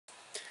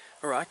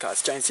Alright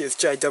guys, James here, it's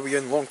JW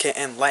in Lawn Care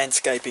and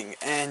Landscaping,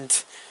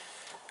 and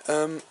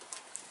that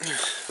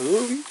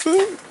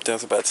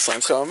was about the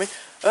same style on me.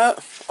 I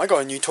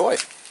got a new toy.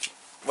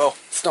 Well,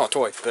 it's not a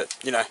toy, but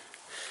you know,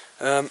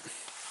 I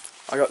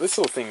got this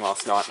little thing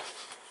last night.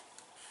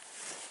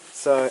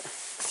 So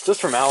it's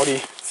just from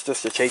Aldi. It's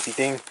just a cheapy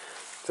thing.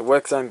 It's a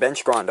work zone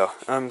bench grinder.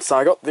 So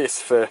I got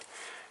this for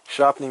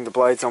sharpening the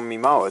blades on me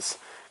mowers,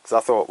 because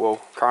I thought,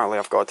 well, currently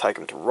I've got to take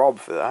them to Rob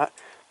for that.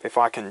 If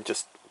I can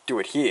just do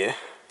it here,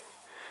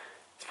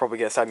 it's probably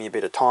going to save me a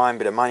bit of time,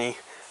 bit of money.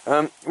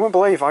 You won't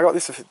believe I got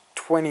this for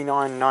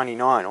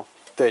 $29.99 or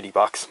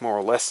 $30 more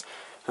or less.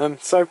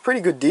 So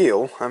pretty good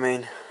deal. I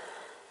mean,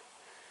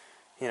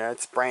 you know,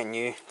 it's brand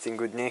new. It's in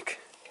good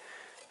nick.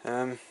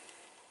 Yeah,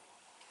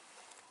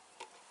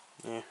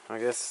 I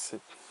guess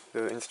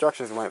the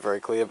instructions weren't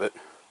very clear, but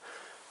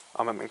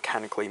I'm a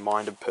mechanically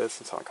minded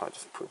person, so I can't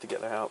just put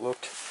together how it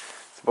looked.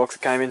 The box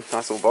it came in,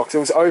 nice little box. It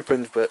was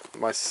opened, but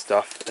most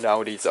stuff at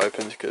Aldi's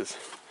opened because,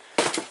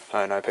 I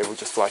don't know, people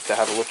just like to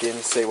have a look in and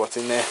see what's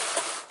in there.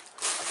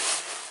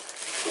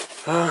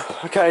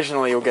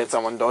 Occasionally you'll get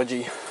someone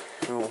dodgy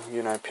who'll,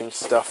 you know, pinch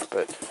stuff,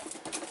 but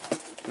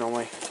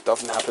normally it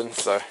doesn't happen,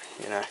 so,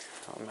 you know,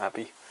 I'm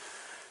happy.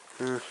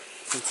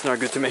 It's no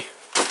good to me.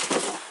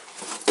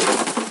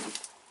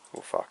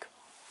 Oh fuck.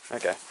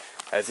 Okay,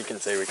 as you can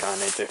see, we kind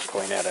of need to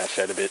clean out our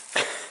shed a bit.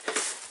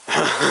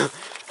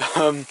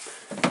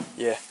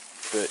 Yeah,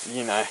 but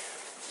you know,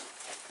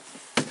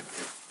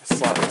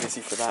 slightly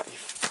busy for that.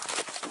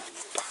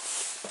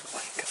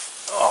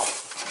 Oh,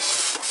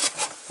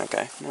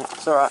 okay, no,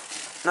 it's alright.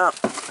 No,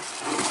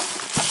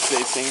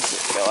 these things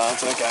fell out,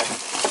 it's okay.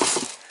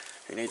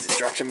 Who needs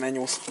instruction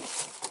manuals?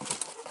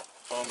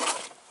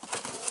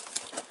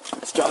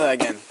 Let's try that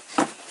again.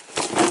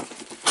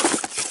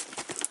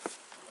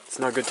 It's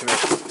no good to me.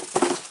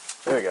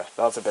 There we go,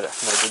 that was a better,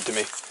 no good to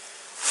me.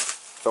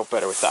 Felt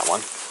better with that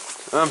one.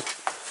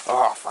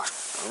 Oh fuck,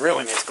 I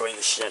really need to clean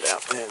this shed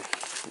out, man.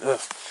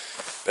 Ugh.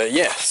 But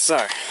yeah, so,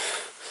 I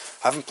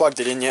haven't plugged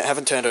it in yet,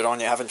 haven't turned it on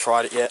yet, haven't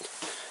tried it yet.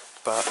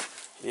 But,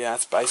 yeah,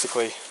 it's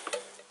basically,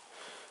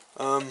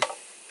 you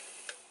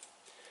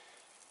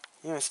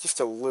know, it's just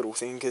a little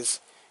thing, because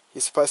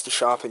you're supposed to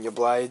sharpen your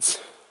blades.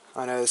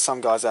 I know there's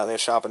some guys out there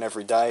sharpen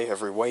every day,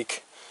 every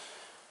week.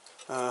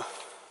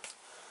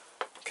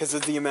 Because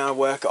of the amount of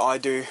work I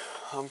do,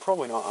 I'm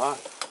probably not, I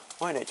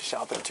won't need to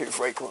sharpen it too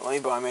frequently,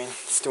 but I mean,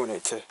 still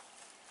need to.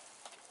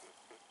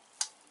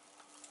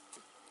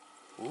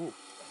 Ooh,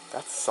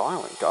 that's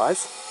silent,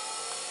 guys.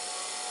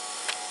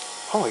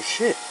 Holy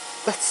shit,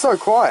 that's so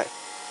quiet.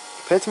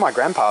 Compared to my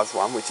grandpa's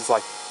one, which is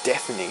like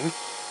deafening.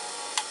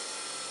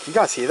 Can you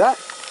guys hear that?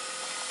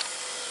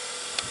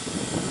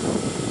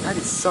 That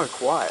is so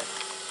quiet.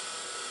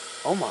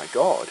 Oh my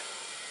god.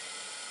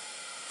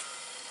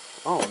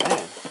 Oh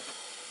man.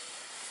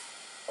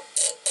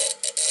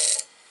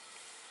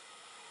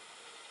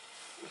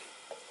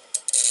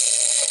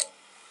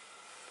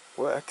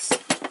 Works.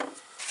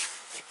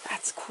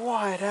 That's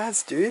quiet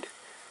as, dude.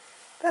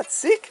 That's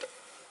sick.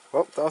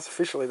 Well, that was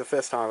officially the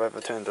first time I've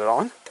ever turned it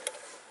on.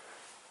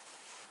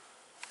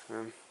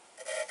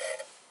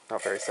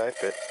 Not very safe,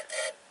 but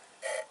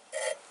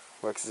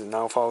works as a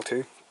nail file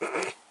too.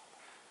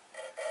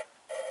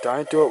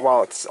 Don't do it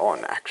while it's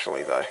on,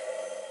 actually, though.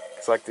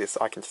 It's like this,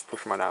 I can just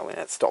push my nail in and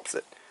it stops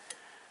it.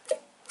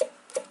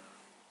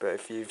 But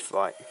if you've,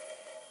 like,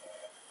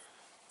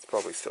 it's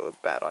probably still a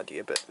bad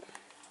idea, but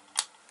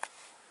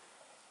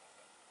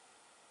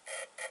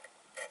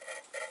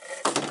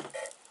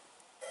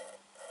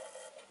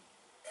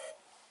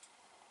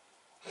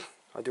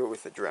I do it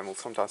with the Dremel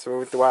sometimes. So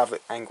with the way I've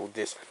angled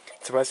this,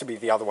 it's supposed to be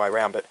the other way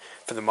around, but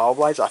for the mower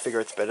blades, I figure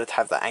it's better to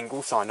have the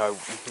angle so I know,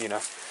 you know,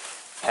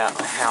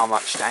 how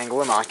much to angle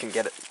them. I can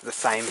get it the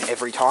same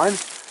every time.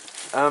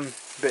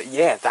 But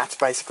yeah, that's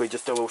basically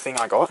just a little thing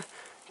I got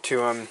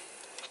to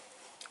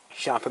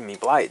sharpen me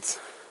blades.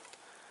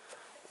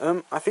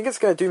 I think it's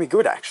going to do me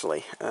good,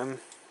 actually.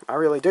 I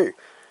really do.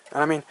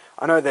 And I mean,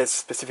 I know there's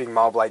specific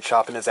mower blade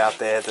sharpeners out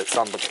there that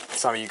some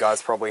of you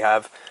guys probably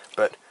have,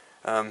 but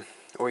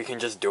or you can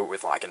just do it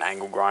with like an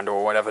angle grinder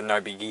or whatever,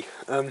 no biggie.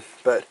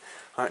 But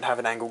I don't have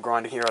an angle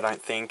grinder here, I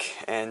don't think,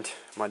 and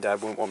my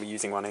dad wouldn't want me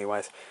using one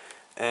anyways.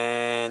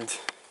 And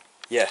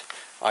yeah,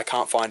 I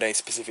can't find any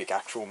specific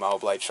actual mower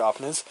blade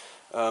sharpeners,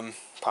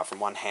 apart from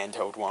one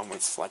handheld one,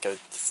 which is like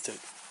just a,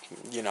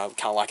 you know,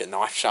 kind of like a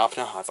knife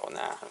sharpener. I thought,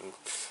 nah.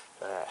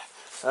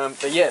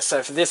 But yeah,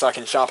 so for this I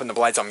can sharpen the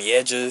blades on the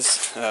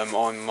edges,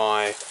 on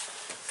my,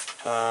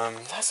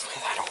 that's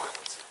where that oil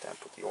is. Don't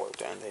put the oil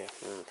down there.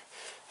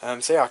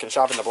 So yeah, I can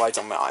sharpen the blades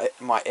on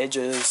my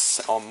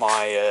edges, on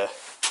my,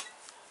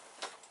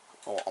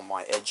 or on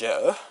my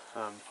edger,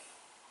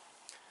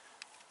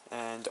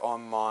 and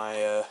on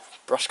my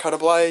brush cutter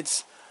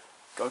blades.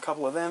 Got a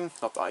couple of them,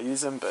 not that I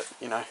use them, but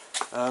you know,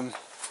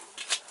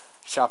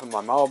 sharpen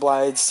my mower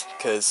blades,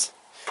 because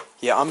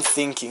yeah, I'm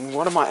thinking,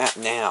 what am I at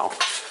now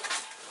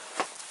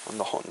on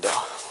the Honda?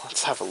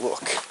 Let's have a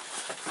look.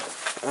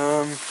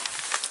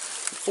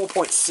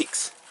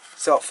 4.6.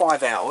 So at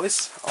 5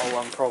 hours,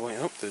 I'll probably...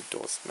 Oh, the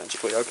door's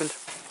magically opened.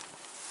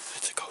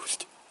 It's a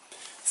ghost.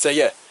 So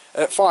yeah,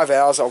 at 5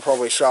 hours I'll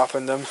probably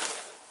sharpen them.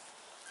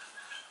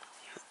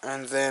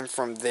 And then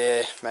from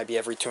there, maybe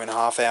every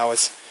 2.5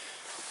 hours.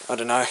 I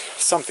don't know,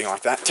 something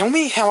like that. Tell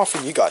me how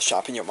often you guys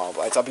sharpen your mower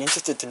blades. I'll be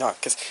interested to know,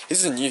 because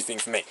this is a new thing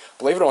for me.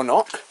 Believe it or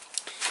not,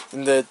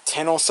 in the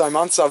 10 or so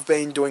months I've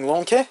been doing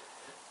lawn care,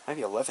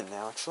 maybe 11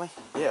 now actually.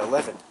 Yeah,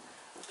 11. What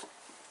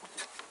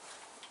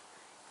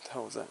the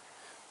hell was that?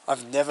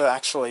 I've never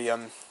actually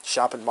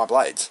sharpened my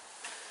blades.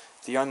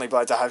 The only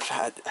blades I have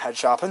had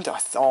sharpened,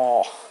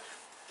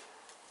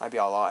 maybe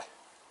I lie.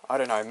 I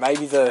don't know,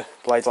 maybe the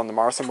blades on the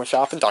Morrison were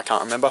sharpened, I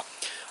can't remember.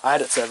 I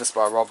had it serviced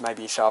by Rob,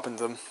 maybe he sharpened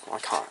them, I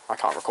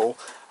can't recall.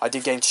 I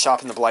did get him to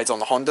sharpen the blades on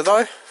the Honda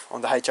though,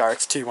 on the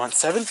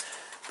HRX217,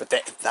 but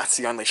that's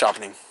the only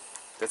sharpening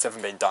that's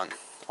ever been done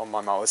on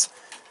my mowers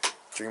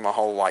during my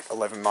whole like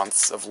 11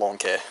 months of lawn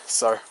care.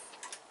 So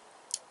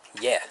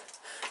yeah,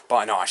 but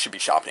I know I should be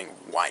sharpening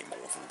way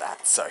more than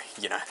that, so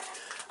you know.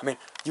 I mean,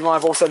 you might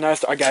have also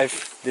noticed I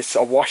gave this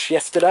a wash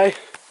yesterday.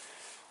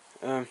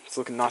 It's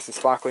looking nice and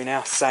sparkly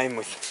now. Same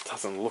with,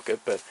 doesn't look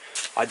it, but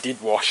I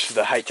did wash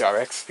the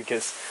HRX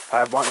because I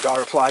had one guy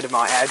reply to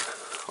my ad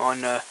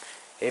on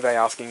eBay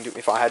asking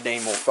if I had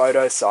any more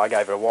photos, so I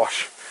gave it a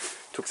wash.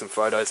 Took some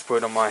photos, put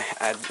it on my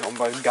ad on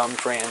both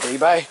Gumtree and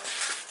eBay.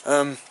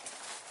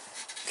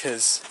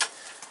 Because,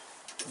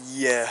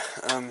 yeah,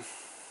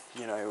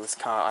 you know, it was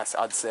kind of,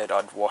 I'd said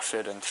I'd wash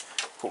it and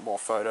put more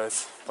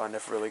photos, but I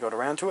never really got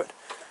around to it.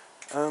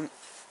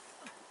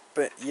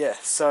 But yeah,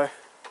 so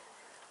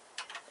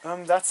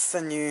that's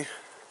the new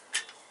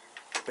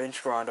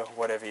bench grinder,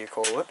 whatever you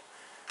call it.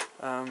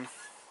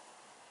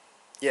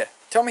 Yeah,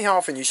 tell me how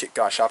often you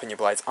guys sharpen your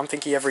blades. I'm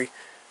thinking every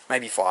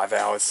maybe 5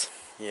 hours.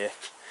 Yeah,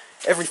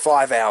 every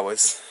 5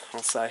 hours,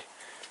 I'll say.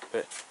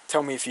 But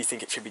tell me if you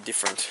think it should be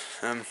different.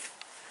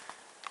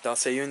 I'll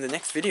see you in the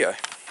next video.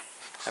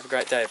 Have a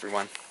great day,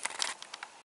 everyone.